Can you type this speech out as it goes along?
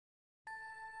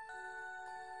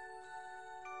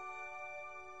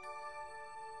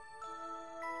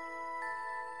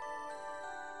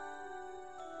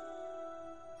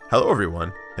Hello,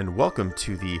 everyone, and welcome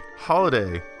to the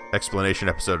holiday explanation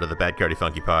episode of the Bad Cardi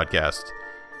Funky podcast.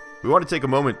 We want to take a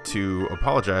moment to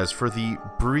apologize for the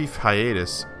brief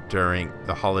hiatus during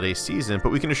the holiday season, but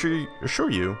we can assure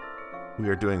you we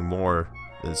are doing more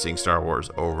than seeing Star Wars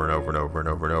over and over and over and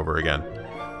over and over again.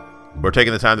 We're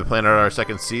taking the time to plan out our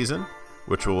second season,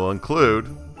 which will include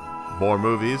more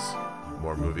movies,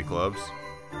 more movie clubs,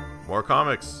 more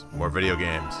comics, more video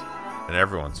games, and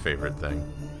everyone's favorite thing,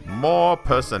 more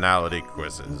personality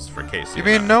quizzes for Casey. You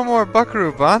mean no more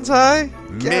Buckaroo Banzai?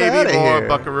 Maybe more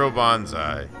Buckaroo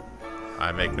Banzai.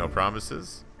 I make no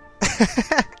promises.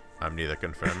 I'm neither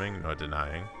confirming nor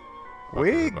denying.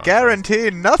 We guarantee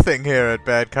nothing here at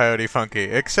Bad Coyote Funky,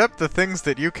 except the things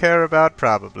that you care about,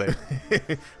 probably.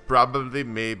 Probably,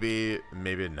 maybe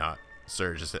not.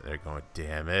 Serge is sitting there going,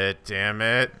 damn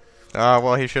it.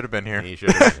 Well, he should have been here. He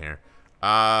should have been here.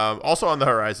 Also on the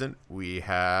horizon, we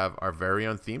have our very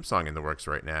own theme song in the works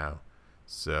right now.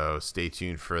 So stay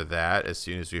tuned for that as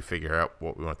soon as we figure out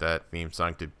what we want that theme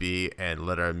song to be and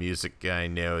let our music guy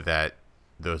know that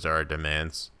those are our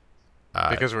demands.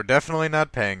 Because we're definitely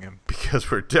not paying him.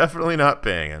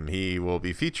 He will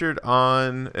be featured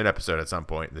on an episode at some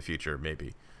point in the future,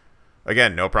 maybe.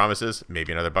 Again, no promises.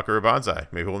 Maybe another Buckaroo Banzai.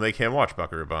 Maybe we'll make him watch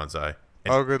Buckaroo Banzai.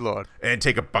 Oh, good lord. And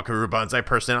take a Buckaroo Banzai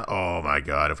personality. Oh my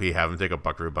god, if we have him take a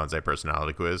Buckaroo Banzai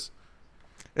personality quiz.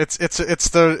 It's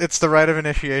the rite of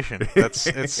initiation.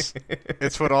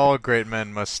 It's what all great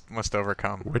men must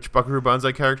overcome. Which Buckaroo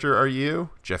Banzai character are you?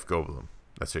 Jeff Goldblum.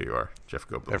 That's who you are. Jeff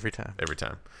Goldblum. Every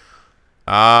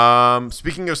time.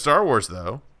 Speaking of Star Wars,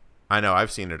 though, I know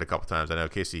I've seen it a couple times. I know,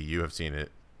 Casey, you have seen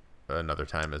it another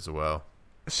time as well.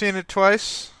 I've seen it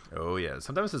twice. Oh, yeah.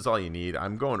 Sometimes it's all you need.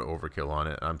 I'm going overkill on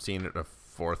it. I'm seeing it a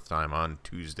fourth time on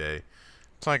Tuesday.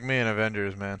 It's like me and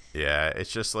Avengers, man. Yeah,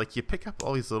 it's just like you pick up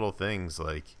all these little things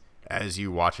like as you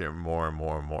watch it more and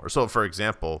more and more. So, for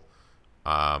example,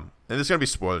 and there's going to be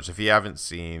spoilers. If you haven't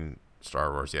seen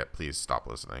Star Wars yet, please stop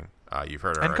listening. You've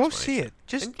heard our and go explanation. see it.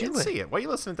 Just do it. See it. Why are you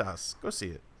listening to us? Go see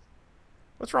it.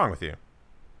 What's wrong with you?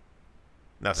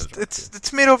 Nothing's wrong.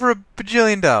 It's made over $1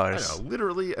 bajillion. I know.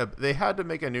 Literally, they had to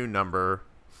make a new number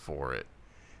for it.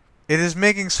 It is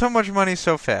making so much money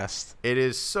so fast. It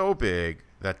is so big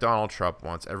that Donald Trump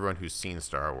wants everyone who's seen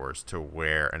Star Wars to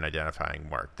wear an identifying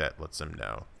mark that lets them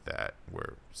know that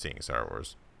we're seeing Star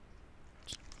Wars.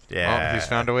 Yeah. Well, he's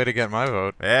found a way to get my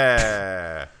vote.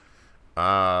 Yeah.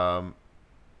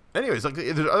 Anyways, like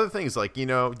there's other things like,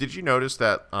 did you notice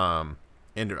that and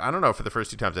I don't know, for the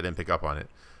first two times I didn't pick up on it,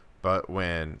 but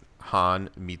when Han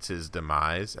meets his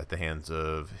demise at the hands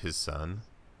of his son,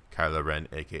 Kylo Ren,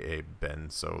 aka Ben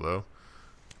Solo.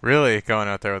 Really going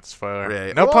out there with the spoiler.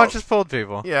 Yeah. No punches pulled,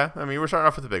 people. Yeah, I mean, we're starting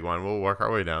off with the big one. We'll work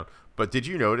our way down. But did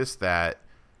you notice that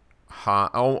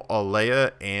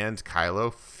Leia and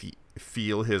Kylo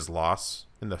feel his loss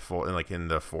in the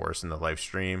Force in the live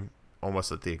stream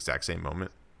almost at the exact same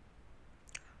moment?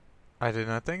 I did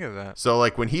not think of that. So,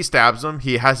 like, when he stabs him,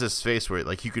 he has this face where,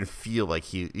 like, you can feel,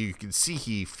 like, you can see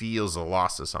he feels a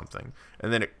loss of something.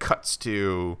 And then it cuts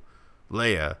to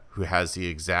Leia, who has the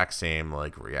exact same,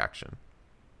 like, reaction.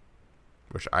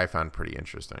 Which I found pretty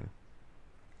interesting.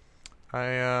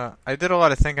 I did a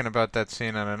lot of thinking about that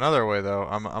scene in another way, though.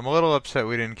 I'm a little upset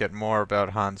we didn't get more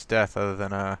about Han's death other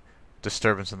than a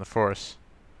disturbance in the Force.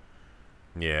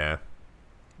 Yeah.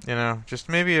 Just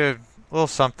maybe a little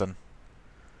something.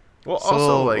 Well, just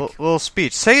also, a little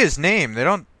speech. Say his name. They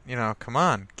don't, come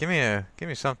on. Give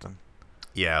me something.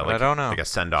 Yeah, I don't know. Like a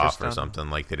send-off or something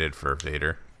like they did for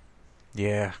Vader.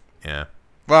 Yeah. Yeah.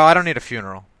 Well, I don't need a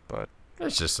funeral, but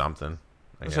it's just something.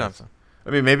 Something. I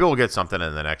mean, maybe we'll get something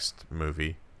in the next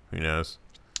movie. Who knows?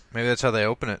 Maybe that's how they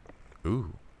open it.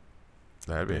 Ooh.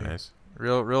 That'd be nice.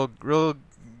 Real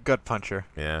gut puncher.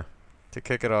 Yeah. To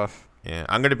kick it off. Yeah.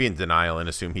 I'm going to be in denial and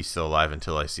assume he's still alive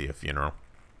until I see a funeral.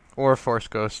 Or a Force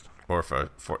ghost. Or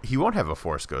he won't have a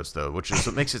Force ghost, though, which is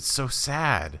what makes it so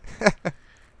sad.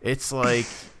 It's like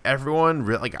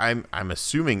everyone I'm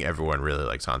assuming everyone really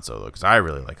likes Han Solo because I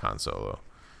really like Han Solo.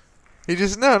 He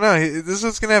just this is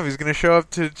what's gonna happen. He's gonna show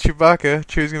up to Chewbacca.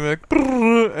 Chewie's gonna be like,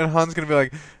 brrr, and Han's gonna be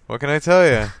like, "What can I tell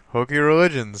you? Hokey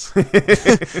religions.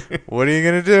 What are you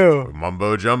gonna do?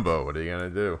 Mumbo jumbo. What are you gonna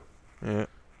do?" Yeah.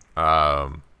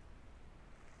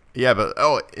 Yeah, but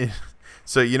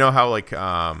so you know how like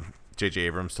J.J.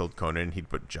 Abrams told Conan he'd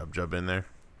put Jub Jub in there?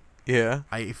 Yeah.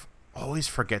 I always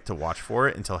forget to watch for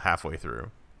it until halfway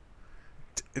through.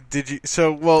 Did you?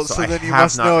 So then you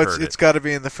must know it's got to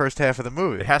be in the first half of the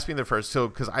movie. It has to be in the first. So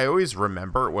because I always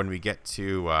remember when we get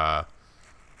to Maz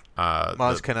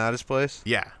Kanata's place.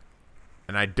 Yeah,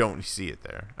 and I don't see it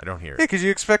there. I don't hear it. Yeah, because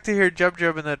you expect to hear Jub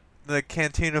Jub in the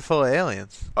cantina full of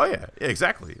aliens. Oh yeah,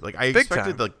 exactly. Like I Big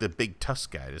expected time. like the big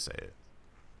Tusk guy to say it,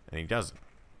 and he doesn't.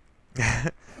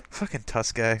 Fucking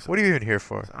Tusk guy. What are you even here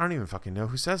for? I don't even fucking know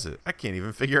who says it. I can't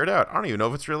even figure it out. I don't even know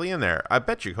if it's really in there. I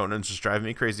bet you Conan's just driving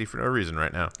me crazy for no reason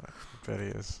right now. I bet he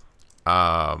is.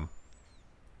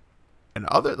 And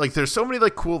other like there's so many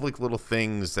like cool like little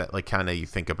things that like kind of you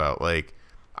think about. Like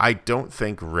I don't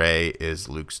think Rey is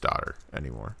Luke's daughter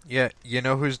anymore. Yeah, you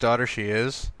know whose daughter she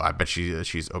is? I bet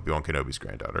she's Obi-Wan Kenobi's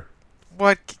granddaughter.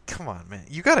 What? Come on, man.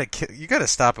 You gotta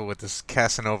stop it with this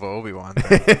Casanova Obi-Wan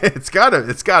thing. It's gotta be.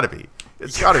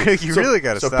 It's gotta be. You really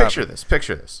gotta stop. So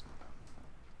picture this.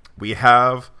 We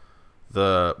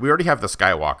already have the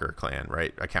Skywalker clan,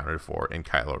 right, accounted for in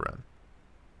Kylo Ren.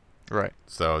 Right.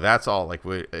 So that's all. Like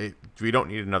we don't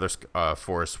need another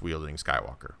Force wielding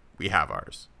Skywalker. We have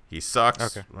ours. He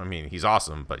sucks. Okay. I mean, he's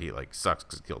awesome, but he like sucks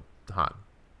because he killed Han.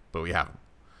 But we have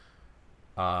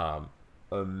him.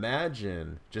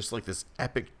 Imagine just like this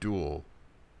epic duel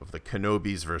of the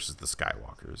Kenobis versus the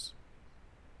Skywalkers.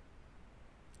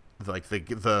 Like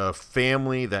the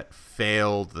family that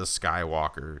failed the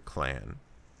Skywalker clan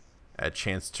had a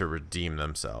chance to redeem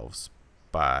themselves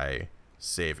by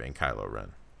saving Kylo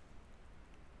Ren.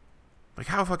 Like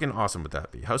how fucking awesome would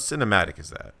that be? How cinematic is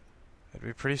that? That'd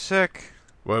be pretty sick.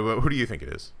 Who do you think it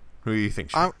is? Who do you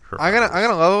think? I'm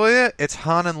gonna level with you. It's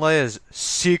Han and Leia's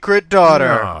secret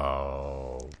daughter.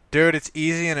 No. Dude, it's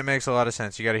easy and it makes a lot of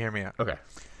sense. You gotta hear me out. Okay.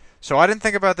 So I didn't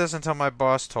think about this until my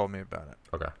boss told me about it.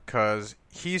 Okay. Because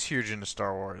he's huge into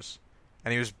Star Wars.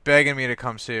 And he was begging me to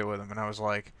come see it with him. And I was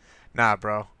like, nah,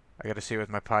 bro. I got to see it with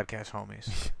my podcast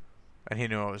homies. And he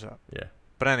knew what was up. Yeah.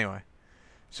 But anyway.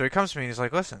 So he comes to me and he's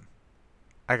like, listen.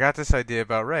 I got this idea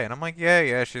about Rey. And I'm like,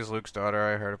 yeah, she's Luke's daughter.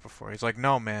 I heard it before. He's like,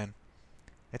 no, man.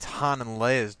 It's Han and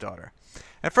Leia's daughter.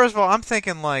 And first of all, I'm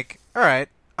thinking like, all right.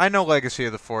 I know Legacy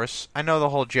of the Force. I know the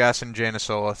whole Jas and Jaina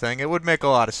Solo thing. It would make a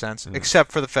lot of sense,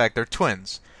 except for the fact they're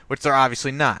twins, which they're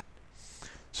obviously not.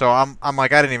 So I'm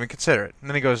like, I didn't even consider it. And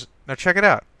then he goes, now check it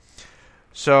out.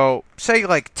 So, say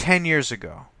like 10 years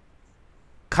ago,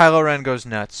 Kylo Ren goes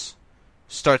nuts,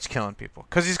 starts killing people.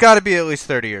 Because he's got to be at least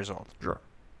 30 years old. Sure.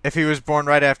 If he was born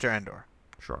right after Endor.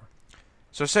 Sure.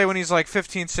 So say when he's like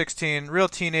 15, 16, real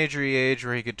teenager-y age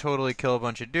where he could totally kill a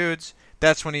bunch of dudes,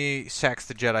 that's when he sacks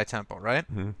the Jedi Temple, right?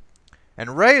 Mm-hmm.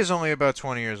 And Rey is only about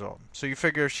 20 years old. So you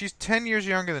figure if she's 10 years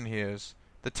younger than he is,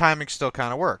 the timing still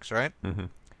kind of works, right? Mm-hmm.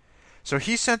 So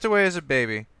he's sent away as a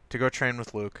baby to go train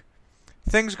with Luke.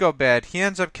 Things go bad. He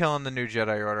ends up killing the new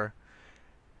Jedi Order.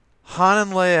 Han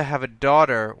and Leia have a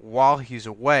daughter while he's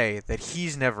away that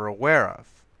he's never aware of.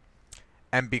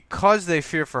 And because they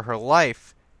fear for her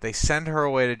life, they send her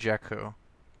away to Jakku.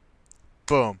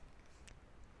 Boom.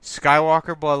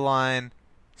 Skywalker bloodline,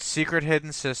 secret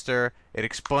hidden sister. It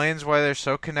explains why they're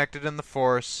so connected in the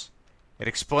Force. It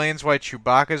explains why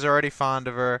Chewbacca's already fond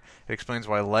of her. It explains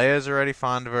why Leia's already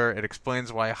fond of her. It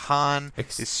explains why Han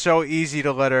is so easy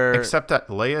to let her... Except that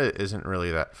Leia isn't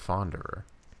really that fond of her.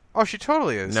 Oh, she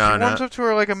totally is. No, she warms up to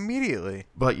her like immediately.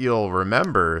 But you'll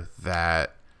remember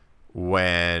that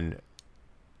when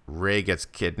Rey gets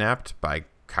kidnapped by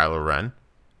Kylo Ren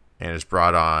and is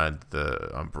brought on to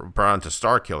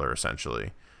Starkiller,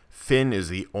 essentially, Finn is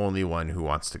the only one who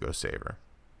wants to go save her.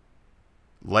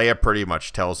 Leia pretty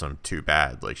much tells him too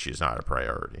bad, like she's not a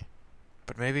priority.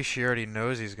 But maybe she already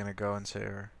knows he's going to go and save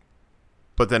her.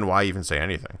 But then why even say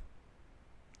anything?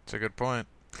 It's a good point.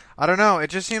 I don't know. It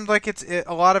just seemed like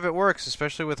a lot of it works,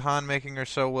 especially with Han making her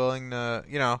so willing to,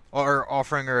 or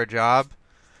offering her a job,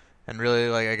 and really,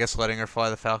 like, I guess letting her fly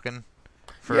the Falcon.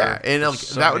 And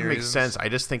that would make sense. I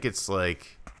just think it's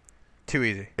like too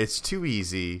easy. It's too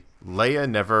easy. Leia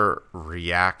never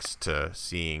reacts to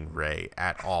seeing Rey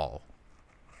at all.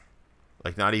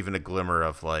 Like, not even a glimmer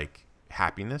of like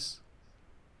happiness.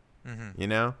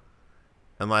 Mm-hmm.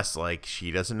 Unless like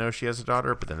she doesn't know she has a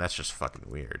daughter, but then that's just fucking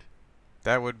weird.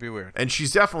 That would be weird. And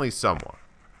she's definitely someone,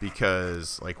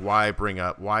 because like why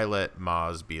let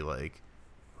Maz be like,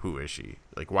 who is she?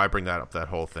 Like, why bring that up, that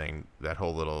whole thing, that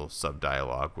whole little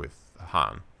sub-dialogue with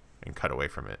Han, and cut away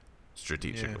from it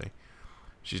strategically? Yeah.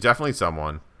 She's definitely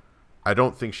someone. I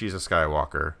don't think she's a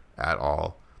Skywalker at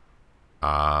all.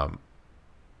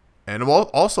 And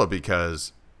also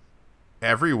because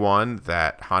everyone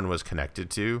that Han was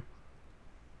connected to,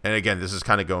 and again, this is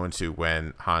kind of going to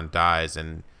when Han dies,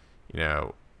 and,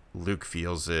 Luke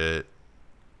feels it,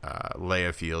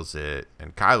 Leia feels it,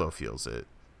 and Kylo feels it.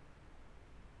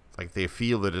 Like, they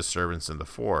feel the disturbance in the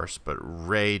Force, but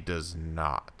Rey does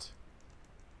not.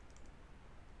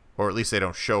 Or at least they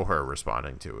don't show her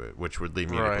responding to it, which would lead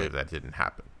me to believe that didn't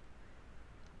happen.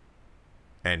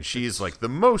 And she's, like, the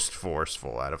most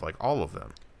forceful out of, like, all of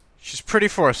them. She's pretty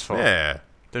forceful. Yeah.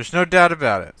 There's no doubt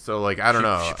about it. So like I don't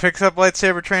know. She picks up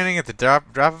lightsaber training at the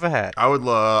drop of a hat. I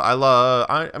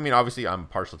mean, obviously, I'm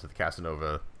partial to the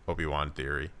Casanova Obi-Wan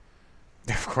theory.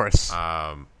 Of course.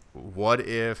 What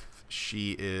if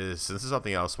she is? This is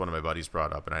something else one of my buddies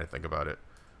brought up, and I didn't think about it.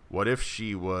 What if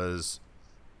she was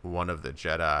one of the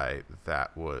Jedi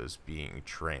that was being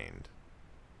trained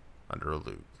under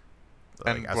Luke,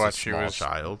 like, and as what, a she small was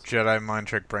child Jedi mind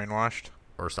trick brainwashed?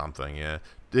 or something? Yeah.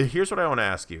 Here's what I want to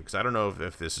ask you, because I don't know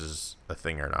if this is a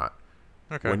thing or not.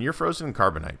 Okay. When you're frozen in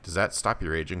carbonite, does that stop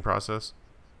your aging process?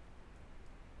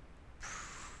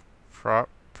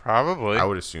 Probably. I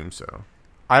would assume so.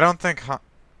 I don't think Han...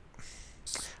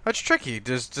 That's tricky.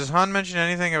 Does Han mention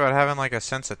anything about having like a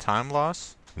sense of time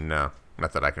loss? No,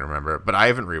 not that I can remember. But I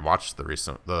haven't rewatched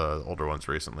the older ones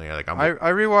recently. I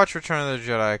rewatched Return of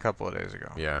the Jedi a couple of days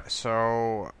ago. Yeah.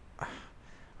 So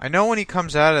I know when he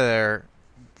comes out of there,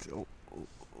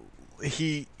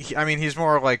 he I mean, he's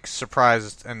more like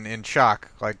surprised and in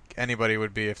shock, like anybody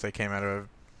would be if they came out of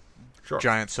a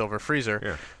giant silver freezer.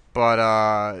 Yeah.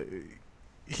 But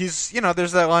he's,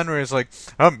 there's that line where he's like,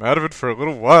 I'm out of it for a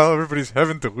little while. Everybody's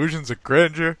having delusions of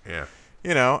grandeur.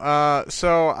 Yeah.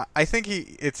 So I think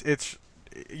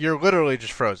you're literally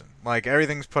just frozen. Like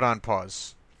everything's put on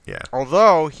pause. Yeah.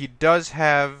 Although he does he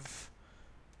have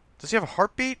a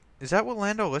heartbeat? Is that what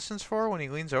Lando listens for when he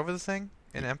leans over the thing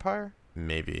in Empire?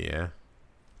 Maybe, yeah.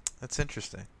 That's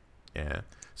interesting. Yeah.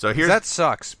 So here's... That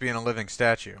sucks, being a living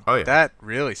statue. Oh, yeah. That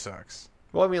really sucks.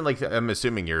 Well, I mean, like, I'm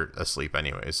assuming you're asleep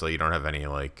anyway, so you don't have any,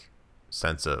 like,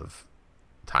 sense of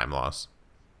time loss.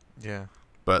 Yeah.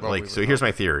 But, Well, like, so here's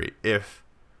my theory. This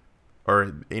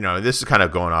is kind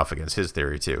of going off against his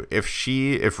theory, too.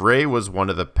 If Rey was one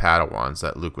of the Padawans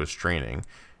that Luke was training,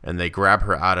 and they grab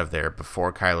her out of there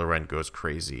before Kylo Ren goes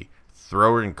crazy,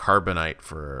 throw her in carbonite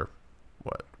for,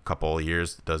 what, a couple of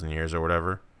years, a dozen years or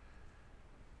whatever,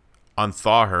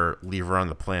 unthaw her, leave her on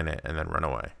the planet, and then run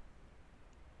away.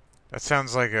 That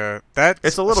sounds like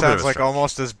it's a little bit of a like stretch.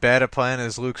 Almost as bad a plan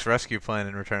as Luke's rescue plan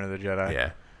in Return of the Jedi.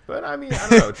 Yeah. But, I mean, I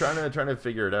don't know, trying to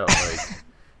figure it out, like...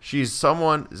 She's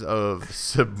someone of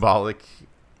symbolic,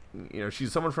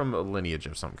 she's someone from a lineage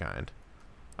of some kind.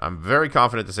 I'm very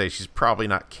confident to say she's probably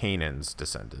not Kanan's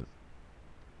descendant.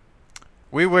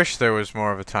 We wish there was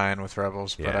more of a tie-in with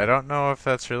Rebels, but Yeah. I don't know if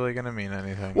that's really going to mean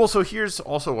anything. Well, so here's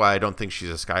also why I don't think she's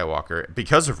a Skywalker,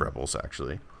 because of Rebels,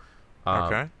 actually.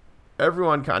 Okay.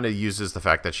 Everyone kind of uses the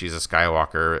fact that she's a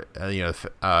Skywalker.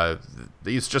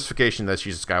 The justification that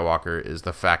she's a Skywalker is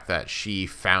the fact that she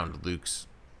found Luke's,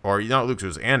 or not Luke's, it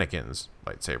was Anakin's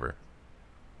lightsaber.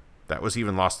 That was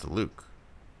even lost to Luke.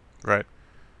 Right.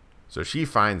 So she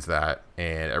finds that,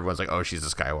 and everyone's like, oh, she's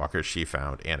a Skywalker. She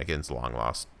found Anakin's long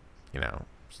lost,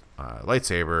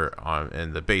 lightsaber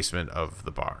in the basement of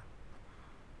the bar.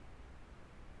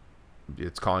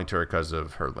 It's calling to her because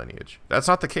of her lineage. That's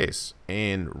not the case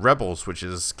in Rebels, which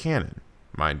is canon,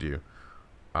 mind you.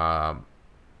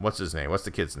 What's his name? What's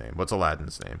the kid's name? What's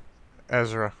Aladdin's name?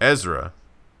 Ezra.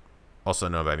 Also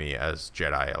known by me as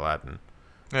Jedi Aladdin.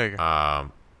 There you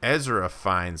go. Ezra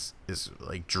is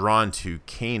like drawn to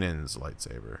Kanan's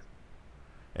lightsaber.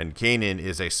 And Kanan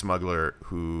is a smuggler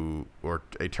or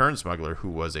a turned smuggler who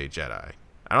was a Jedi.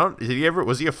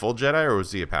 Was he a full Jedi or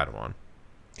was he a Padawan?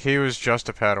 He was just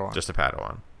a Padawan. Just a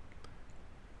Padawan.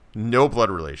 No blood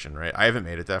relation, right? I haven't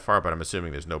made it that far, but I'm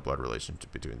assuming there's no blood relation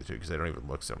between the two because they don't even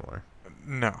look similar.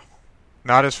 No.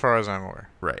 Not as far as I'm aware.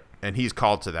 Right. And he's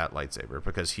called to that lightsaber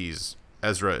because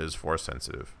Ezra is force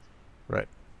sensitive. Right.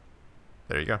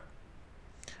 There you go.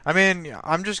 I mean,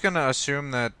 I'm just going to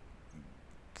assume that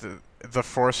the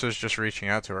Force is just reaching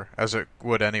out to her, as it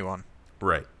would anyone.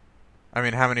 Right. I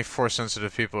mean, how many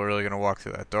Force-sensitive people are really going to walk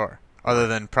through that door? Other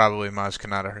than probably Maz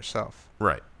Kanata herself.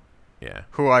 Right. Yeah.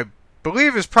 Who I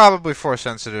believe is probably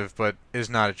Force-sensitive, but is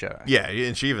not a Jedi. Yeah,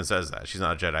 and she even says that. She's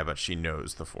not a Jedi, but she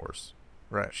knows the Force.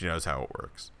 Right. She knows how it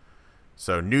works.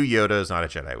 So, new Yoda is not a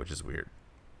Jedi, which is weird.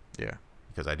 Yeah.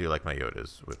 Because I do like my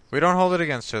Yodas. We don't hold it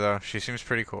against her, though. She seems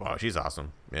pretty cool. Oh, she's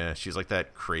awesome. Yeah, she's like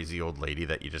that crazy old lady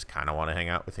that you just kind of want to hang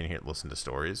out with and hear listen to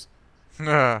stories.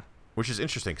 Which is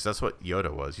interesting, because that's what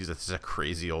Yoda was. He's just a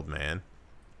crazy old man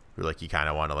who, like, you kind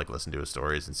of want to, like, listen to his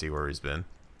stories and see where he's been.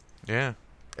 Yeah.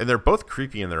 And they're both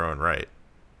creepy in their own right.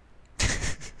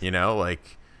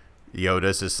 Like,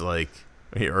 Yoda's just, like,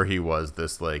 he was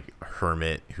this, like,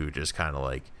 hermit who just kind of,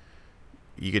 like,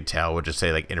 you could tell would just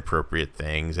say, like, inappropriate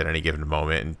things at any given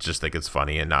moment and just think it's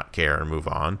funny and not care and move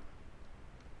on.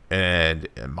 And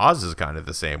Maz is kind of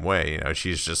the same way.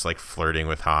 She's just, like, flirting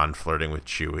with Han, flirting with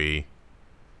Chewie,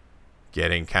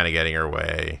 getting her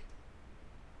way.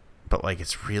 But, like,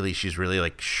 she's really,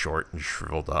 like, short and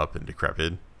shriveled up and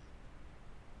decrepit.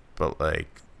 but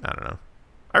like I don't know.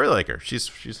 I really like her. She's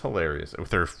hilarious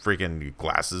with her freaking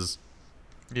glasses.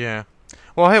 Yeah.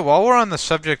 Well, hey, while we're on the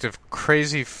subject of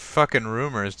crazy fucking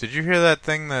rumors, did you hear that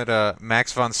thing that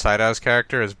Max von Sydow's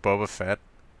character is Boba Fett?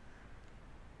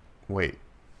 Wait,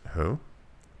 who?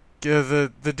 Yeah,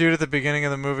 the dude at the beginning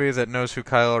of the movie that knows who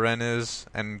Kylo Ren is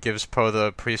and gives Poe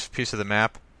the piece of the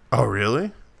map. Oh,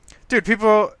 really? Dude,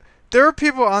 there are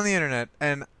people on the internet,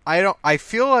 and I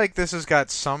feel like this has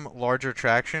got some larger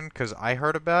traction because I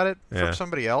heard about it from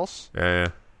somebody else. Yeah.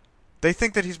 They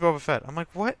think that he's Boba Fett. I'm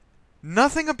like, what?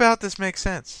 Nothing about this makes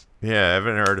sense. Yeah, I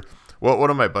haven't heard. What one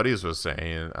of my buddies was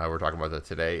saying, we're talking about that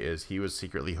today, is he was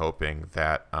secretly hoping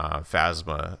that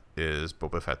Phasma is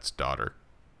Boba Fett's daughter.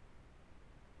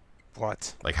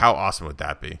 What? Like, how awesome would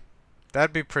that be?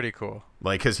 That'd be pretty cool.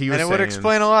 Like, because he was and it would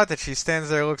explain a lot that she stands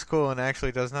there, looks cool, and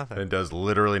actually does nothing. And does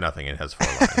literally nothing and has 4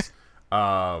 lines.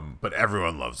 But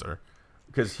everyone loves her.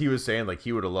 Because he was saying, like,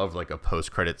 he would have loved, like, a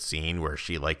post-credit scene where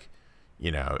she, like, you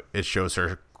know, it shows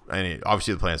her. I mean,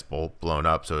 obviously the planet's blown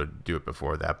up, so it'd do it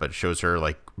before that. But it shows her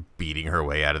like beating her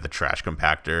way out of the trash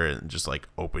compactor and just like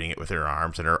opening it with her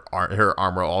arms, and her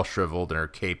armor all shriveled and her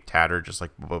cape tattered, just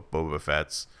like Boba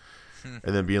Fett's.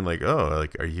 And then being like, "Oh,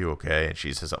 like, are you okay?" And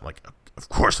she says something like, "Of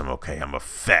course I'm okay. I'm a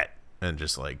Fett." And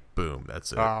just like, boom,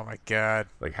 that's it. Oh my god!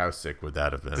 Like, how sick would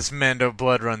that have been? This Mando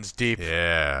blood runs deep.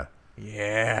 Yeah.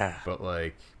 Yeah. But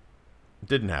like.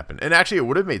 Didn't happen. And actually it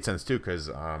would have made sense too, because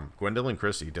Gwendolyn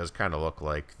Christie does kind of look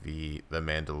like the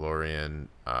Mandalorian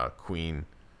queen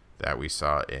that we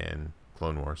saw in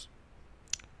Clone Wars.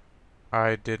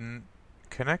 I didn't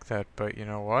connect that, but you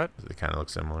know what? They kind of look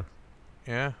similar.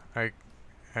 Yeah, I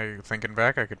thinking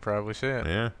back, I could probably see it.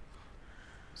 Yeah.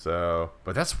 So,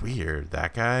 but that's weird,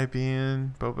 that guy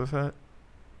being Boba Fett.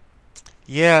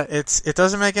 Yeah, it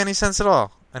doesn't make any sense at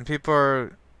all, and people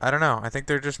are. I don't know. I think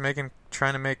they're just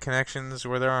trying to make connections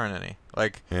where there aren't any.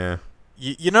 Like, yeah,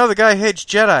 you know the guy hates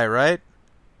Jedi, right?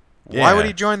 Yeah. Why would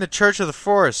he join the Church of the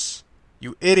Force?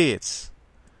 You idiots.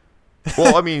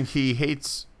 Well, I mean, he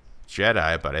hates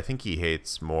Jedi, but I think he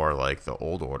hates more like the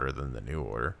Old Order than the New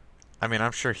Order. I mean,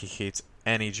 I'm sure he hates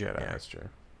any Jedi. Yeah, that's true.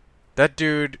 That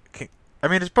dude. I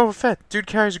mean, it's Boba Fett. Dude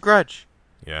carries a grudge.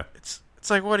 Yeah. It's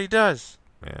like what he does.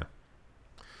 Yeah.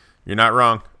 You're not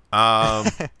wrong.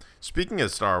 Speaking of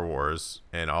Star Wars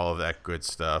and all of that good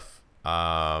stuff,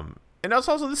 and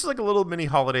also this is like a little mini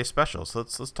holiday special. So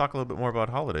let's talk a little bit more about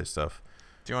holiday stuff.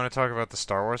 Do you want to talk about the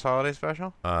Star Wars holiday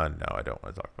special? No, I don't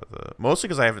want to talk about mostly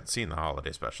because I haven't seen the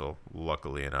holiday special.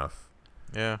 Luckily enough.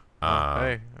 Yeah.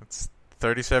 Hey, it's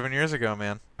 37 years ago,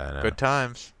 man. I know. Good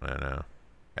times. I know.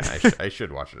 I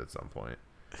should watch it at some point.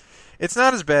 It's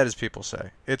not as bad as people say.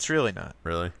 It's really not.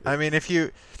 Really? I mean, if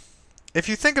you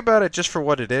think about it just for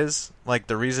what it is, like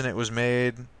the reason it was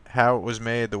made, how it was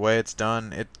made, the way it's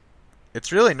done,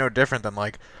 it's really no different than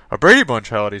like a Brady Bunch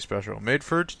holiday special made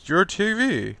for your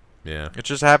TV. Yeah. It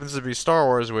just happens to be Star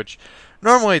Wars, which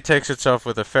normally takes itself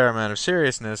with a fair amount of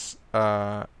seriousness,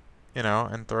 and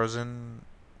throws in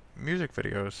music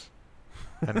videos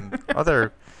and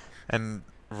and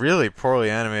really poorly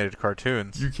animated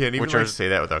cartoons. You can't even say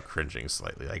that without cringing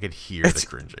slightly. I could hear the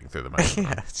cringing through the microphone.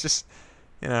 Yeah, it's just,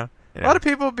 a lot of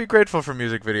people would be grateful for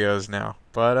music videos now,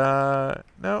 but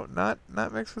no, not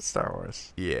mixed with Star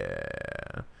Wars.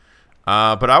 Yeah.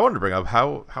 But I wanted to bring up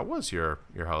how was your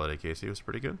holiday, Casey? It was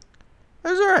pretty good. It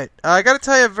was all right. I got to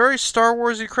tell you, a very Star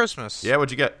Warsy Christmas. Yeah,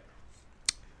 what'd you get?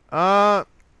 Well,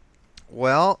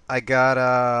 I got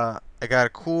a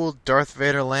cool Darth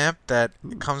Vader lamp that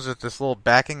comes with this little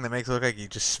backing that makes it look like he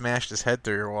just smashed his head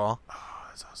through your wall. Oh,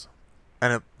 that's awesome.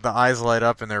 And the eyes light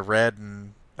up and they're red,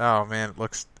 and oh man, it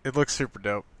looks super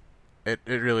dope. It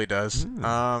really does.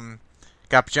 Got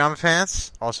pajama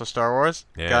pants, also Star Wars.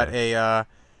 Yeah. Got a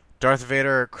Darth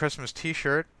Vader Christmas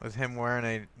T-shirt with him wearing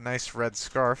a nice red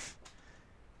scarf.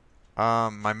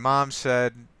 My mom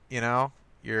said,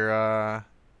 you're a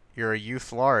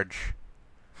youth large,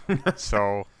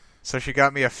 so she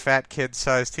got me a fat kid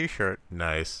size T-shirt.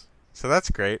 Nice. So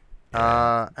that's great.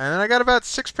 Yeah. And then I got about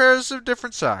 6 pairs of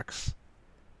different socks.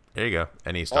 There you go.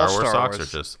 Any Star Wars socks or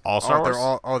just all Star Wars?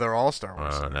 They're all Star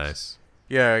Wars. Oh, socks. Nice.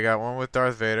 Yeah, I got one with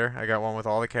Darth Vader. I got one with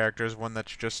all the characters. One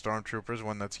that's just Stormtroopers.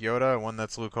 One that's Yoda. And one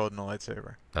that's Luke holding a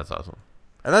lightsaber. That's awesome.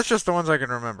 And that's just the ones I can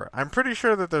remember. I'm pretty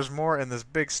sure that there's more in this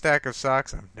big stack of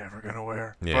socks I'm never going to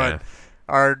wear. Yeah. But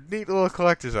are neat little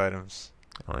collector's items.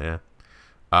 Oh, yeah.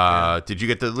 Did you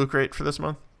get the Loot Crate for this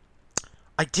month?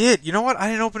 I did. You know what? I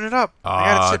didn't open it up. I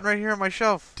got it sitting right here on my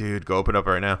shelf. Dude, go open it up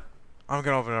right now. I'm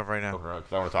going to open it up right now.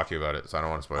 Because I want to talk to you about it, so I don't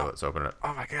want to spoil it. So open it up.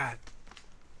 Oh, my God.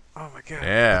 Oh, my God.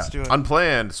 Yeah. Let's do it.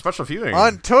 Unplanned. Special viewing.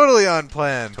 Totally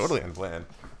unplanned. Totally unplanned.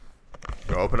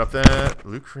 Go open up that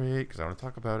Loot Crate because I want to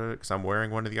talk about it because I'm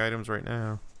wearing one of the items right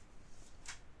now.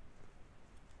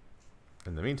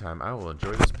 In the meantime, I will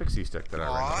enjoy this pixie stick that I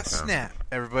ran out of town. Snap!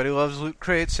 Everybody loves Loot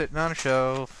Crate sitting on a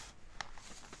shelf.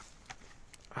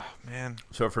 Oh man!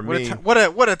 So for what me,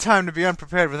 what a time to be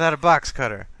unprepared without a box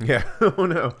cutter. Yeah. Oh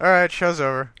no. All right, show's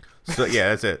over. So yeah,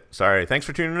 that's it. Sorry. Thanks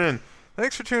for tuning in.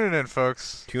 Thanks for tuning in,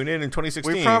 folks. Tune in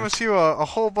 2016. We promise you a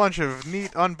whole bunch of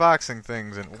neat unboxing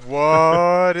things. And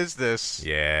what is this?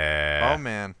 Yeah. Oh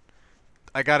man,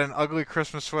 I got an ugly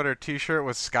Christmas sweater T-shirt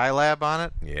with Skylab on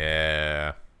it.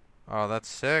 Yeah. Oh, that's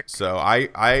sick. So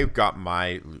I got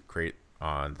my Loot Crate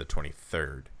on the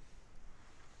 23rd.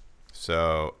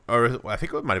 So, or I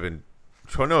think it might have been.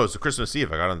 Oh no, it was Christmas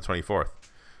Eve. I got it on the 24th.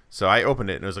 So I opened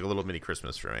it and it was like a little mini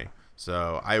Christmas for me.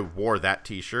 So I wore that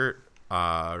T-shirt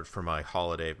for my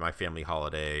family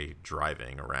holiday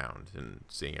driving around and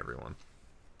seeing everyone.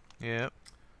 Yep.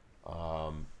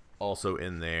 Also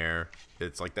in there,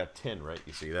 it's like that tin, right?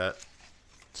 You see that?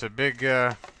 It's a big.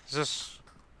 Is this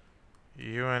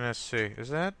UNSC? Is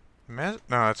that No,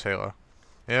 that's Halo.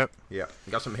 Yep. Yeah.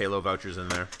 Got some Halo vouchers in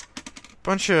there.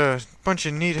 Bunch of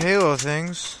neat Halo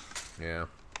things. Yeah.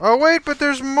 Oh wait, but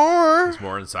there's more. There's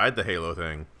more inside the Halo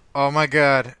thing. Oh my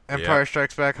God! Empire Yeah.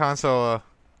 Strikes Back Han Solo.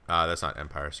 That's not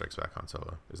Empire Strikes Back Han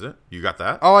Solo, is it? You got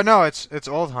that? Oh no, it's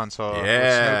old Han Solo. Yeah,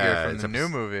 With Snow Gear from it's the new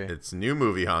movie. It's new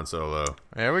movie Han Solo.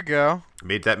 There we go.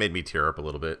 Made me tear up a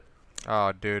little bit.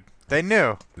 Oh, dude, they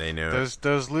knew. They knew.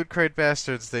 Those Loot Crate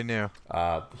bastards. They knew.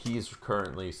 He's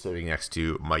currently sitting next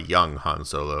to my young Han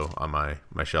Solo on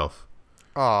my shelf,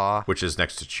 Aw. which is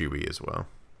next to Chewie as well.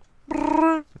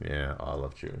 Yeah, I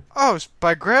love Chewie. Oh, it's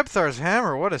by Grabthar's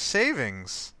hammer. What a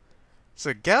savings! It's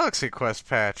a Galaxy Quest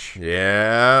patch.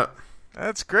 Yeah.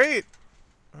 That's great.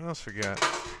 What else we got?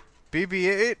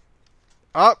 BB-8.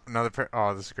 Oh, another pair.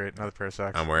 Oh, this is great. Another pair of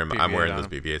socks. I'm wearing BB-8 those on 'em.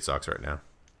 BB-8 socks right now.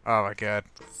 Oh my God.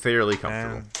 Fairly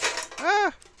comfortable.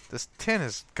 Man. This tin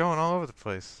is going all over the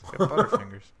place. Got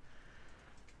butterfingers.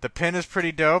 The pin is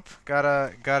pretty dope.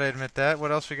 Gotta admit that.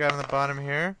 What else we got on the bottom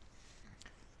here?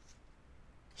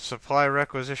 Supply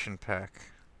requisition pack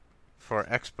for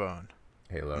X-Bone.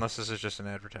 Halo. Unless this is just an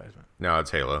advertisement. No,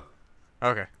 it's Halo.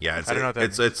 Okay. Yeah, I don't know what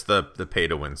that it's the pay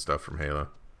to win stuff from Halo.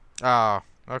 Oh,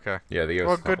 okay. Yeah, the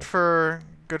Well, good for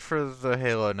the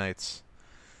Halo Knights.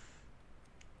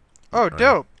 Oh, yeah.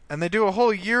 dope. And they do a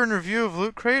whole year in review of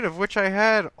Loot Crate, of which I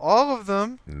had all of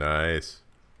them. Nice.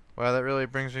 Wow, that really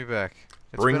brings me back.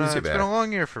 It's Brings been you It's back. been a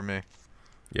long year for me.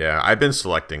 Yeah, I've been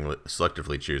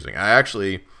selectively choosing.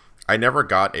 I never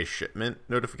got a shipment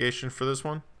notification for this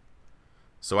one.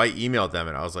 So I emailed them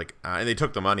and I was like, and they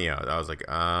took the money out. I was like,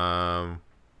 am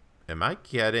I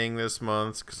getting this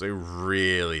month's? Because I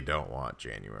really don't want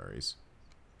January's.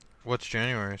 What's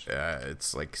January's?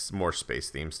 It's like more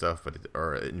space themed stuff,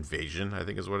 or Invasion, I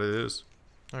think is what it is.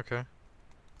 Okay.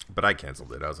 But I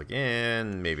canceled it. I was like,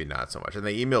 maybe not so much. And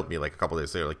they emailed me like a couple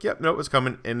days later, like, yep, no, it's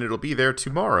coming and it'll be there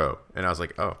tomorrow. And I was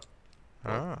like, oh.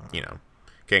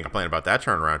 Can't complain about that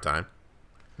turnaround time.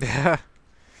 Yeah.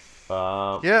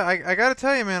 Yeah, I gotta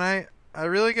tell you, man, I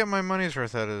really get my money's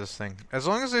worth out of this thing. As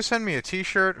long as they send me a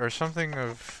T-shirt or something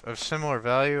of similar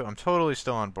value, I'm totally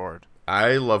still on board.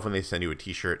 I love when they send you a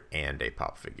T-shirt and a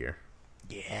pop figure.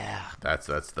 Yeah. That's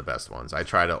the best ones. I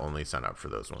try to only sign up for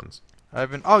those ones.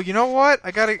 Oh, you know what?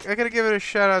 I gotta give it a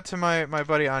shout out to my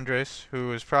buddy Andres,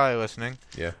 who is probably listening.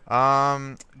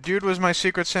 Yeah. Dude was my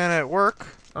Secret Santa at work.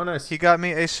 Oh, nice. He got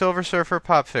me a Silver Surfer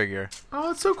pop figure. Oh,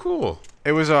 that's so cool.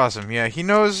 It was awesome. Yeah, he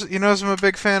knows I'm a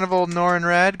big fan of old Norrin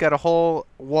Rad. Got a whole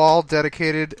wall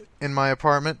dedicated in my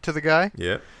apartment to the guy.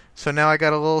 Yeah. So now I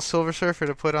got a little Silver Surfer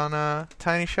to put on a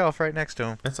tiny shelf right next to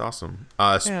him. That's awesome.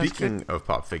 Yeah, Speaking of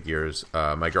pop figures,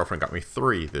 my girlfriend got me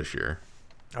 3 this year.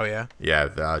 Oh, yeah? Yeah,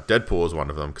 Deadpool is one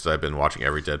of them because I've been watching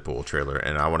every Deadpool trailer,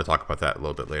 and I want to talk about that a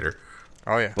little bit later.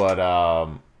 Oh, yeah.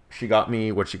 But she got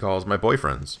me what she calls my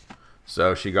boyfriends.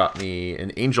 So she got me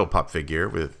an Angel pop figure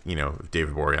with,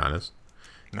 David Boreanaz.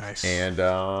 Nice. And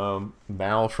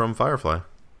Mal from Firefly.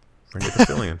 For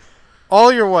Necrophilian.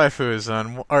 All your waifus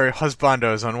or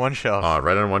husbandos on one shelf.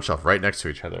 Right on one shelf, right next to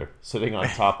each other, sitting on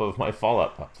top of my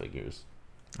Fallout pop figures.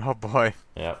 Oh, boy.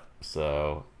 Yep.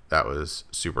 So that was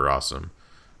super awesome.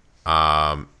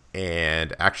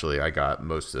 And actually, I got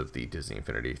most of the Disney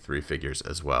Infinity 3 figures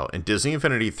as well. And Disney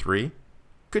Infinity 3,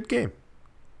 good game.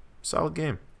 Solid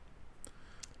game.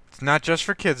 It's not just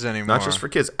for kids anymore. Not just for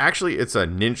kids. Actually, it's a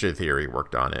Ninja Theory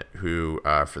worked on it, who,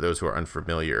 for those who are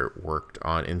unfamiliar, worked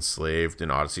on Enslaved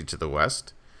and Odyssey to the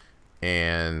West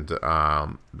and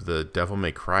the Devil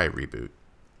May Cry reboot.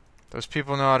 Those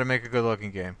people know how to make a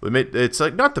good-looking game. It's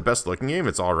like not the best looking game.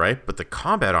 It's all right, but the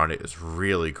combat on it is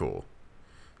really cool.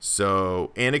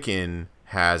 So Anakin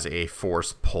has a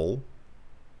force pull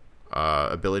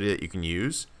ability that you can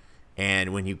use,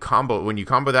 and when you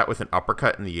combo that with an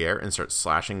uppercut in the air and start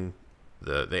slashing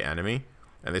the enemy,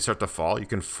 and they start to fall, you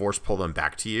can force pull them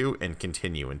back to you and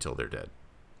continue until they're dead.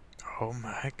 Oh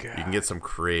my god! You can get some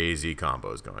crazy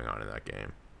combos going on in that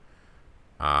game.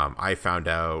 I found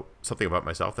out something about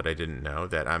myself that I didn't know,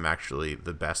 that I'm actually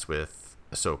the best with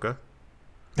Ahsoka.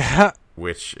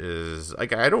 Which is,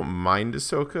 like, I don't mind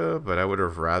Ahsoka, but I would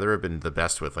have rather have been the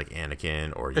best with, like,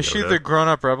 Anakin or Yoda. Is she the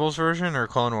grown-up Rebels version or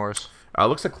Clone Wars?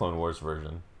 Looks like Clone Wars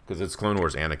version, because it's Clone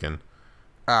Wars Anakin.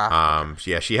 Okay.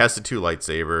 Yeah, she has the 2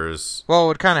 lightsabers. Well, it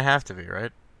would kind of have to be,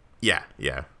 right? Yeah. She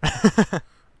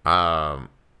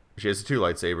has the 2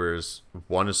 lightsabers.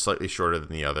 One is slightly shorter than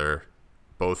the other.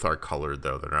 Both are colored,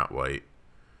 though. They're not white.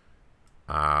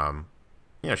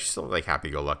 She's still, like,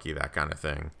 happy-go-lucky, that kind of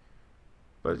thing.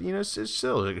 But, it's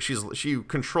still, like, she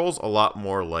controls a lot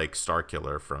more like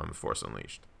Starkiller from Force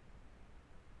Unleashed.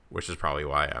 Which is probably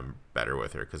why I'm better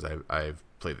with her, because I've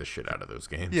played the shit out of those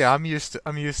games. Yeah, I'm used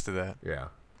to that. Yeah.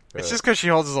 It's just because she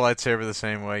holds the lightsaber the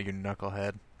same way, you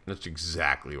knucklehead. That's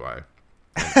exactly why.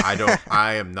 And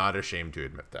I am not ashamed to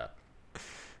admit that.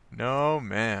 No,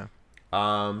 man.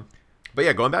 But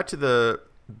yeah, going back to the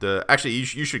actually, you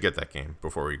should get that game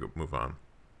before we move on.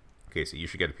 Casey, you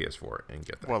should get a PS4 and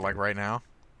get that. What, game. like right now?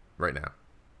 Right now.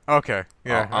 Okay.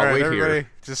 Yeah. I'll wait everybody, here.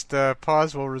 Just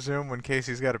pause. We'll resume when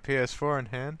Casey's got a PS4 in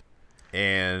hand.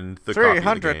 And the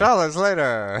 $300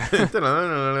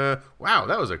 later. Wow,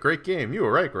 that was a great game. You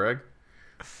were right, Greg.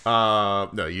 No,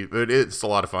 it's a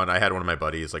lot of fun. I had one of my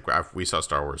buddies, like, we saw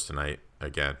Star Wars tonight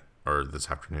again, or this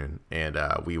afternoon, and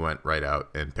we went right out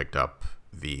and picked up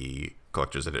the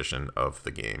collector's edition of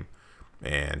the game,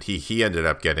 and he ended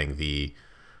up getting the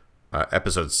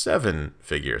episode 7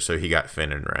 figure, so he got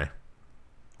Finn and Rey.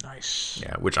 Nice.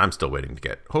 Yeah, which I'm still waiting to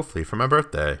get, hopefully for my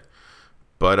birthday.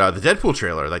 But the Deadpool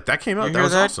trailer, like, that came out. That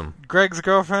was awesome. Greg's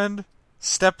girlfriend,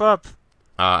 step up.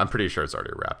 I'm pretty sure it's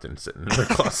already wrapped and sitting in the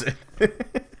closet.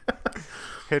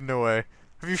 Hidden away.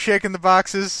 Have you shaken the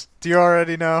boxes? Do you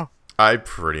already know? I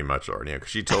pretty much already know,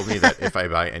 because she told me that if I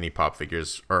buy any pop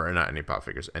figures, or not any pop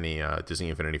figures, any Disney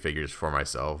Infinity figures for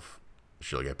myself,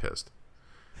 she'll get pissed.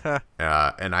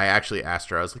 And I actually asked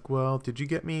her, I was like, well, did you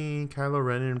get me Kylo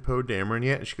Ren and Poe Dameron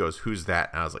yet? And she goes, who's that?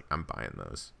 And I was like, I'm buying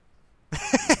those.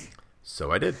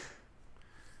 So I did.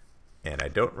 And I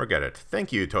don't regret it.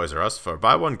 Thank you, Toys R Us, for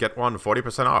buy one, get one,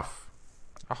 40% off.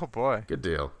 Oh, boy. Good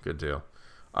deal.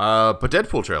 But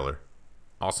Deadpool trailer.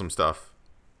 Awesome stuff.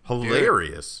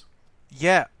 Hilarious. Dude.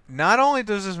 Yeah. Not only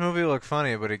does this movie look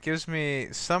funny, but it gives me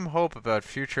some hope about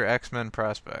future X-Men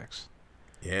prospects.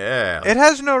 Yeah. It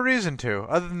has no reason to,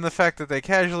 other than the fact that they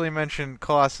casually mention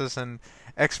Colossus and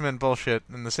X-Men bullshit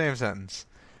in the same sentence.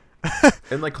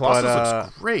 And, like, Colossus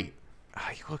looks great.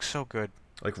 He looks so good.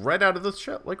 Like, right out of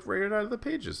the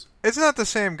pages. It's not the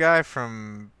same guy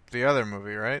from the other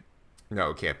movie, right?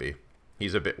 No, it can't be.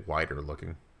 He's a bit wider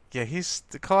looking. Yeah,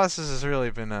 the Colossus has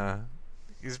really been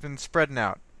he's been spreading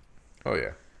out. Oh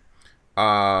yeah.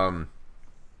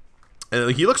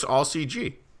 And he looks all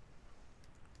CG.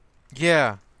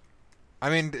 Yeah. I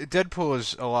mean, Deadpool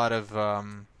is a lot of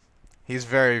he's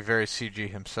very, very CG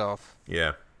himself.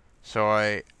 Yeah. So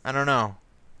I don't know.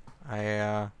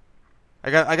 I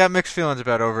got mixed feelings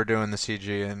about overdoing the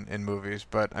CG in movies,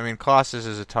 but I mean, Colossus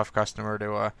is a tough customer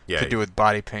to do with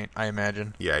body paint, I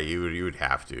imagine. Yeah, you would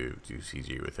have to do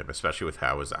CG with him, especially with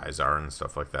how his eyes are and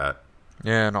stuff like that.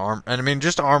 Yeah, and I mean,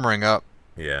 just armoring up.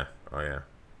 Yeah. Oh yeah.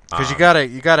 Because you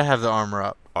gotta have the armor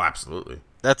up. Oh, absolutely.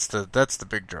 That's the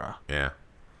big draw. Yeah.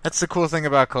 That's the cool thing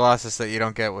about Colossus that you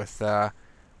don't get with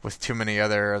too many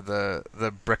other of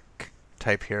the brick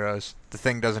type heroes. The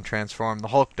Thing doesn't transform. The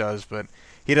Hulk does, but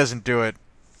he doesn't do it,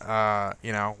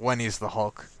 when he's the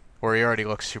Hulk, where he already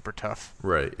looks super tough.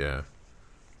 Right, yeah.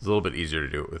 It's a little bit easier to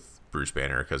do it with Bruce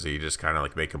Banner, because you just kind of,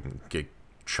 like, make him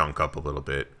chunk up a little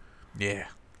bit. Yeah.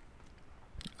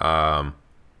 But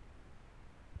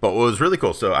what was really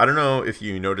cool, so I don't know if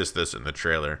you noticed this in the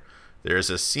trailer, there's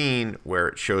a scene where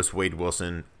it shows Wade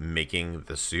Wilson making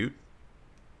the suit.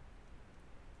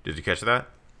 Did you catch that?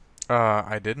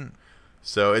 I didn't.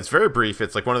 So it's very brief.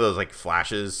 It's like one of those, like,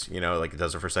 flashes, like it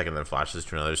does it for a second, then flashes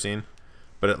to another scene.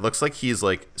 But it looks like he's,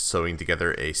 like, sewing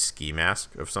together a ski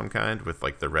mask of some kind with,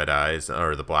 like, the red eyes,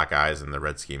 or the black eyes and the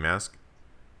red ski mask.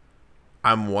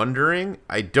 I'm wondering,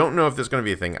 I don't know if there's going to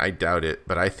be a thing, I doubt it,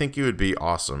 but I think it would be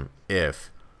awesome if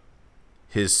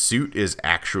his suit is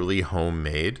actually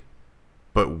homemade,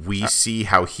 but we see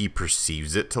how he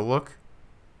perceives it to look.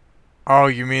 Oh,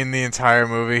 you mean the entire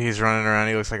movie he's running around,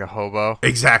 he looks like a hobo?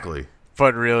 Exactly.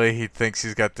 But really, he thinks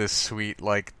he's got this sweet,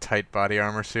 like, tight body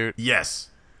armor suit. Yes.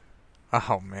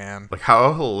 Oh man, Like,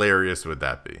 how hilarious would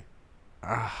that be?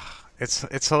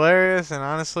 it's hilarious, and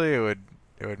honestly, it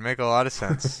would make a lot of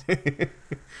sense.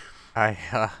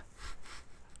 I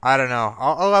don't know.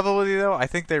 I'll level with you though. I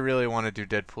think they really want to do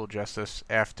Deadpool justice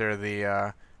after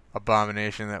the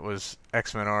abomination that was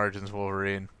X-Men Origins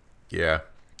Wolverine. Yeah.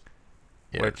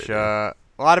 Which a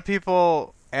lot of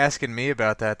people asking me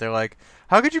about that. They're like,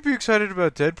 "How could you be excited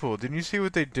about Deadpool? Didn't you see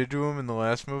what they did to him in the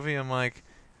last movie?" I'm like,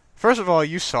 first of all,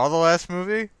 you saw the last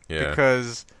movie? Yeah.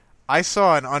 Because I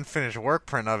saw an unfinished work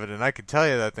print of it, and I could tell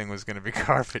you that thing was going to be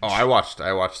garbage. Oh, I watched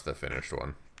the finished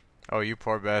one. Oh, you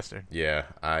poor bastard. Yeah,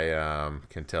 I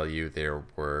can tell you there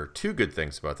were two good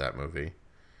things about that movie.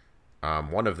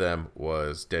 One of them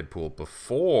was Deadpool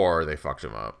before they fucked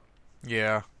him up.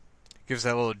 Yeah. Gives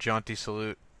that little jaunty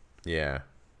salute. Yeah.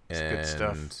 It's good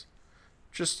stuff.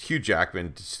 Just Hugh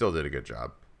Jackman still did a good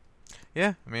job.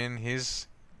 Yeah, I mean, he's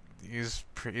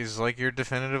like your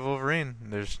definitive Wolverine.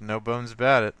 There's no bones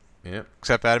about it. Yep.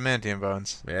 Except adamantium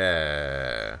bones.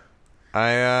 Yeah.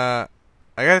 I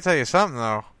gotta tell you something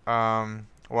though.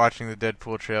 Watching the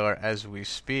Deadpool trailer as we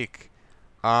speak,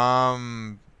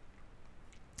 I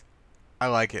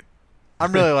like it.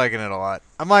 I'm really liking it a lot.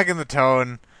 I'm liking the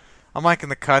tone. I'm liking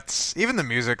the cuts. Even the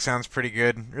music sounds pretty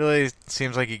good. Really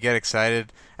seems like you get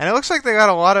excited. And it looks like they got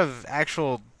a lot of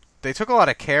they took a lot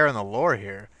of care in the lore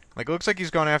here. Like, it looks like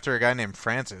he's going after a guy named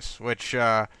Francis, which,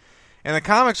 in the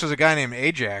comics was a guy named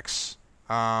Ajax,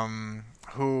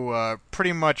 who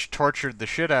pretty much tortured the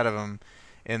shit out of him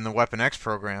in the Weapon X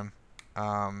program.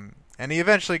 And he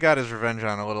eventually got his revenge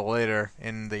on a little later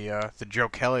in the Joe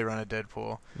Kelly run of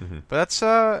Deadpool. Mm-hmm. But that's,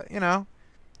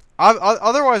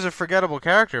 otherwise a forgettable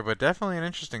character, but definitely an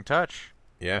interesting touch.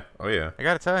 Yeah. Oh, yeah. I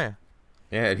gotta tell you.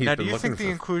 Yeah, and he's now, been do you looking think the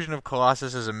inclusion of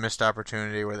Colossus is a missed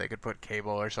opportunity where they could put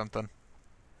Cable or something?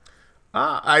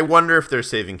 I wonder if they're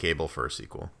saving Cable for a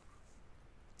sequel.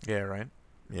 Yeah, right.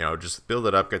 You know, just build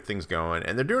it up, get things going.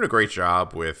 And they're doing a great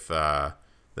job with the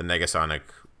Negasonic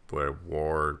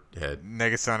Warhead.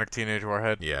 Negasonic Teenage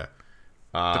Warhead. Yeah.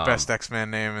 The best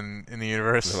X-Men name in the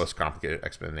universe. The most complicated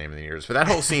X-Men name in the universe. But that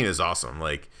whole scene is awesome.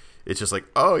 Like, it's just like,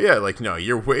 oh, yeah, like, no,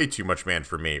 you're way too much man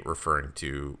for me, referring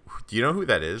to... Do you know who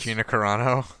that is? Gina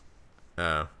Carano.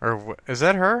 Oh. Or is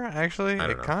that her, actually? I don't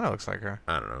It know. kind of looks like her.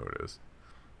 I don't know who it is.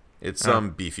 It's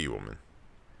some beefy woman.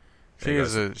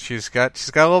 She's got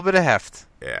a little bit of heft.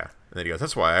 Yeah. And then he goes,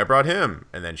 that's why I brought him.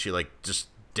 And then she, like, just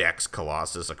decks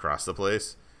Colossus across the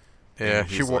place. Yeah,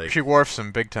 she warfs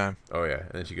him big time. Oh, yeah.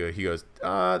 And then he goes,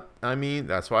 I mean,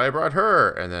 that's why I brought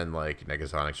her. And then, like,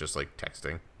 Negasonic's just, like,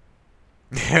 texting.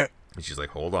 Yeah. And she's like,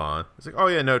 hold on. It's like, oh,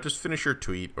 yeah, no, just finish your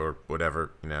tweet or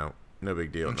whatever. You know, no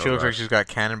big deal. And no she looks like rush. she's got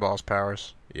cannonballs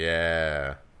powers.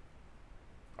 Yeah.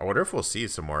 I wonder if we'll see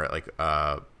some more, like,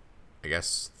 I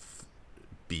guess,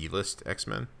 B-list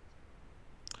X-Men.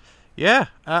 Yeah.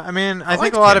 I mean, I think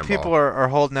liked a lot of Cannonball. people are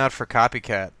holding out for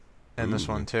Copycat in this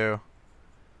one, too.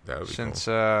 That would be Since,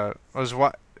 cool. is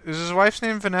his wife's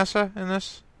name Vanessa in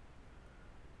this?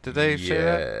 Did they say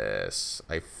that? Yes.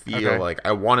 I feel like,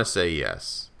 I want to say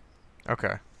yes.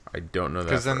 Okay. I don't know that.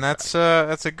 Because then that's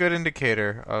a good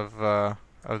indicator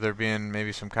of there being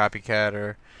maybe some Copycat or...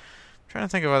 I'm trying to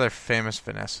think of other famous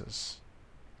Vanessas.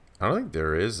 I don't think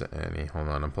there is any. Hold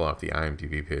on, I'm pulling up the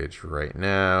IMDb page right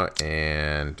now,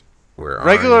 and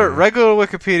regular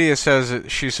Wikipedia says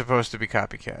that she's supposed to be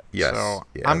Copycat. Yes, So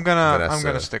yeah, I'm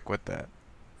gonna stick with that.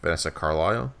 Vanessa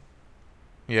Carlyle.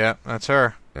 Yeah, that's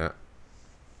her. Yeah.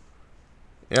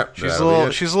 Yep. She's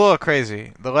a little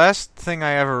crazy. The last thing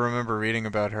I ever remember reading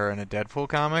about her in a Deadpool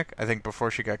comic, I think before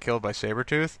she got killed by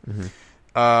Sabretooth,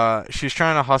 she's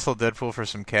trying to hustle Deadpool for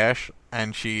some cash,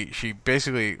 and she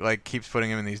basically like keeps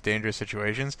putting him in these dangerous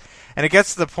situations, and it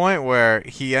gets to the point where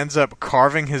he ends up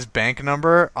carving his bank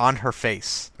number on her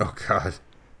face. Oh God.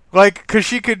 Like, because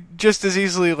she could just as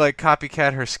easily like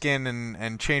copycat her skin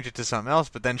and change it to something else,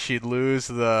 but then she'd lose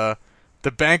the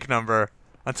bank number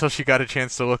until she got a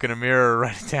chance to look in a mirror or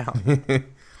write it down.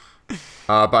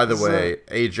 By the way,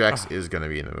 Ajax is going to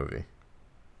be in the movie.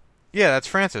 Yeah, that's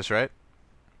Francis, right?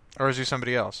 Or is he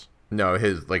somebody else? No,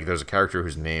 there's a character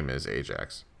whose name is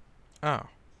Ajax. Oh.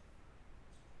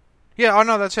 Yeah, oh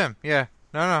no, that's him. Yeah.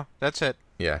 No, that's it.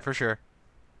 Yeah. For sure.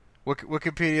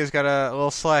 Wikipedia's got a little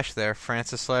slash there,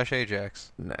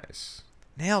 Francis/Ajax. Nice.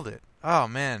 Nailed it. Oh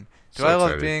man. Do So I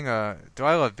love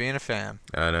excited. being a fan?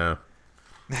 I know.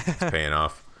 It's paying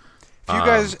off. If you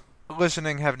guys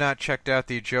listening have not checked out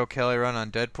the Joe Kelly run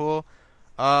on Deadpool,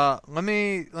 let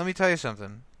me tell you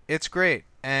something. It's great,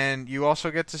 and you also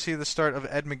get to see the start of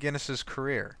Ed McGuinness's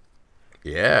career.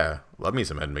 Yeah, love me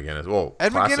some Ed McGuinness. Well,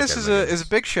 Ed classic McGuinness Ed is a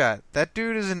big shot. That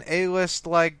dude is an A-list,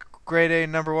 like, grade A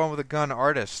 #1 with a gun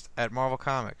artist at Marvel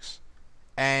Comics.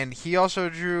 And he also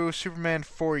drew Superman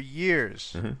for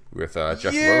years. Mm-hmm. With Jeff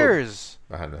Loeb Years!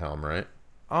 behind the helm, right?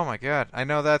 Oh my god. I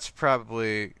know that's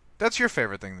your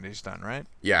favorite thing that he's done, right?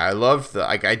 Yeah, I loved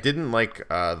I didn't like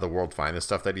the World Finest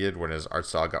stuff that he did when his art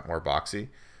style got more boxy.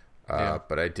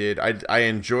 But I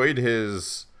enjoyed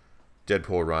his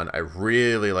Deadpool run. I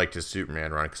really liked his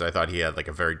Superman run because I thought he had like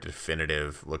a very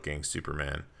definitive looking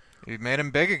Superman. He made him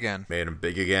big again. Made him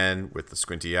big again with the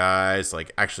squinty eyes.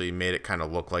 Like actually made it kind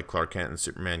of look like Clark Kent and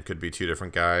Superman could be two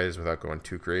different guys without going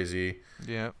too crazy.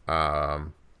 Yeah.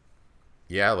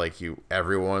 Yeah, like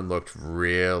everyone looked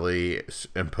really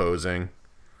imposing.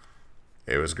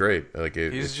 It was great. Like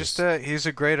he's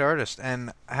a great artist,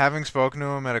 and having spoken to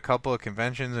him at a couple of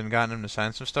conventions and gotten him to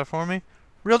sign some stuff for me,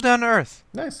 real down to earth.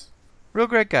 Nice. Real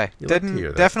great guy.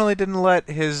 Definitely didn't let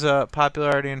his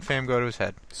popularity and fame go to his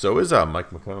head. So is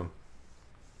Mike McCone.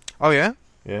 Oh yeah?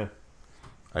 Yeah.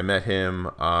 I met him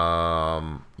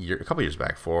a couple years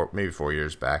back, maybe 4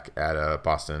 years back at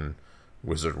Boston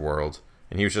Wizard World,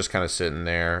 and he was just kind of sitting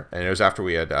there. And it was after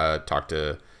we had talked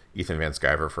to Ethan Van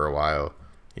Sciver for a while.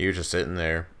 He was just sitting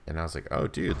there, and I was like, "Oh,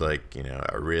 dude, like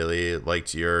I really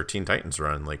liked your Teen Titans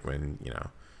run, like when you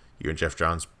and Jeff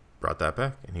Johns brought that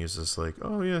back." And he was just like,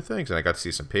 "Oh yeah, thanks." And I got to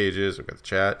see some pages. We got to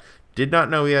chat. Did not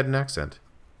know he had an accent.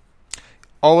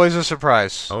 Always a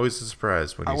surprise. Always a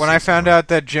surprise when I found out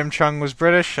that Jim Chung was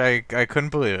British. I couldn't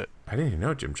believe it. I didn't even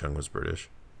know Jim Chung was British.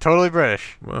 Totally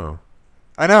British. Whoa.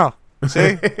 I know.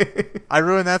 See, I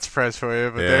ruined that surprise for you,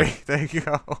 but Yeah. there you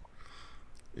go.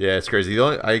 Yeah, it's crazy.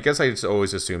 I guess I just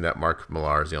always assume that Mark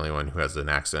Millar is the only one who has an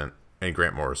accent, and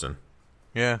Grant Morrison.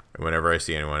 Yeah. And whenever I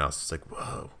see anyone else, it's like,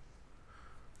 whoa.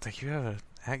 It's like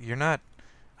you're not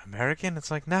American.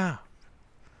 It's like nah,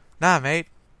 mate.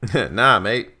 Nah,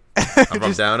 mate. I'm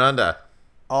from down under.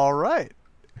 All right.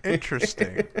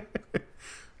 Interesting.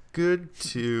 Good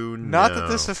to know. Not that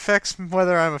this affects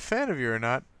whether I'm a fan of you or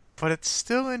not, but it's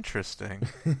still interesting.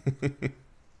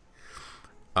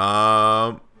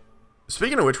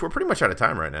 Speaking of which, we're pretty much out of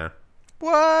time right now.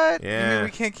 What? Yeah. You mean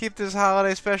we can't keep this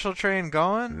holiday special train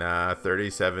going? Nah,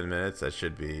 37 minutes. That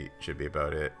should be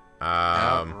about it.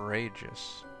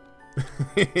 Outrageous.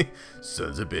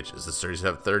 Sons of bitches. This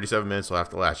 37 minutes will have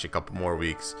to last you a couple more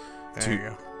weeks. There you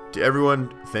go. To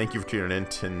everyone, thank you for tuning in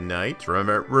tonight.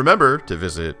 Remember to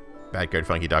visit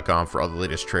badguardfunky.com for all the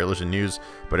latest trailers and news,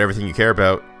 but everything you care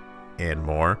about and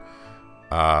more.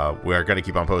 We are going to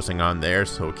keep on posting on there,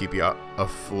 so we'll keep you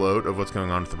afloat of what's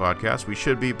going on with the podcast. We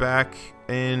should be back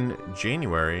in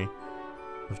January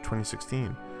of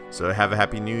 2016. So have a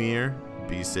happy new year.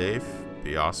 Be safe,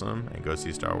 be awesome, and go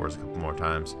see Star Wars a couple more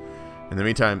times. In the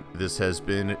meantime, this has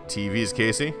been TV's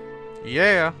Casey.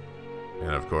 Yeah.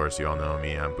 And of course, you all know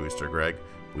me. I'm Booster Greg.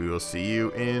 We will see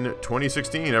you in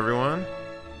 2016, everyone.